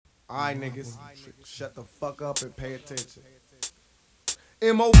Alright, niggas, shut the fuck up and pay attention.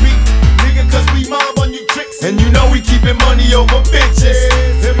 M.O.B, nigga, cause we mob on you tricks, and you know we keepin' money over bitches.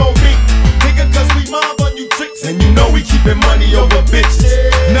 M.O.B, nigga, cause we mob on you tricks, and you know we keepin' money over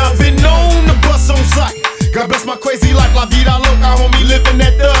bitches. Now I've been known to bust on sight. God bless my crazy life, la vida loca, homie, living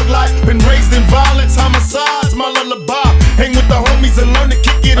that thug life. Been raised in violence, homicides, my lullaby. Hang with the homies and learn to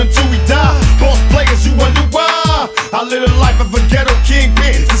kick it until we die. Boss players, you wonder why I live a life of a ghetto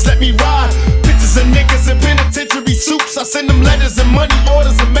kingpin. Just let me ride. Bitches and niggas in penitentiary suits. I send them letters and money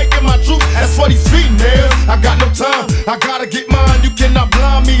orders and making my truth. That's for these females. I got no time, I gotta get mine. You cannot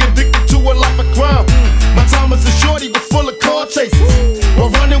blind me, addicted to a life of crime. My time as a shorty was full of car chases.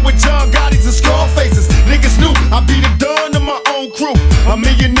 We're running with John Gotti's and scar faces. Niggas knew I'd be the done of my own crew. A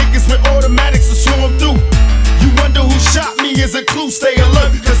million niggas with automatics to swarm through. You wonder who shot me is a clue. Stay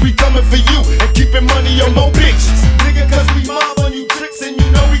alert, cause we coming for you and keeping money on more bitches. Nigga, cause we mob on you tricks, and you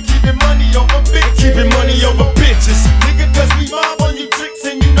know we keeping money over bitches. Keeping money over bitches. Nigga, cause we mob on you tricks,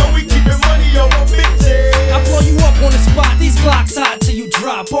 and you know we keeping money over bitches. I blow you up on the spot, these Glocks hot till you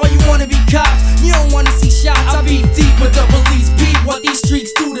drop. All you wanna be cops, you don't wanna see shots. I beef deep with the police, beat what these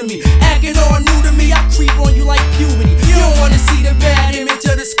streets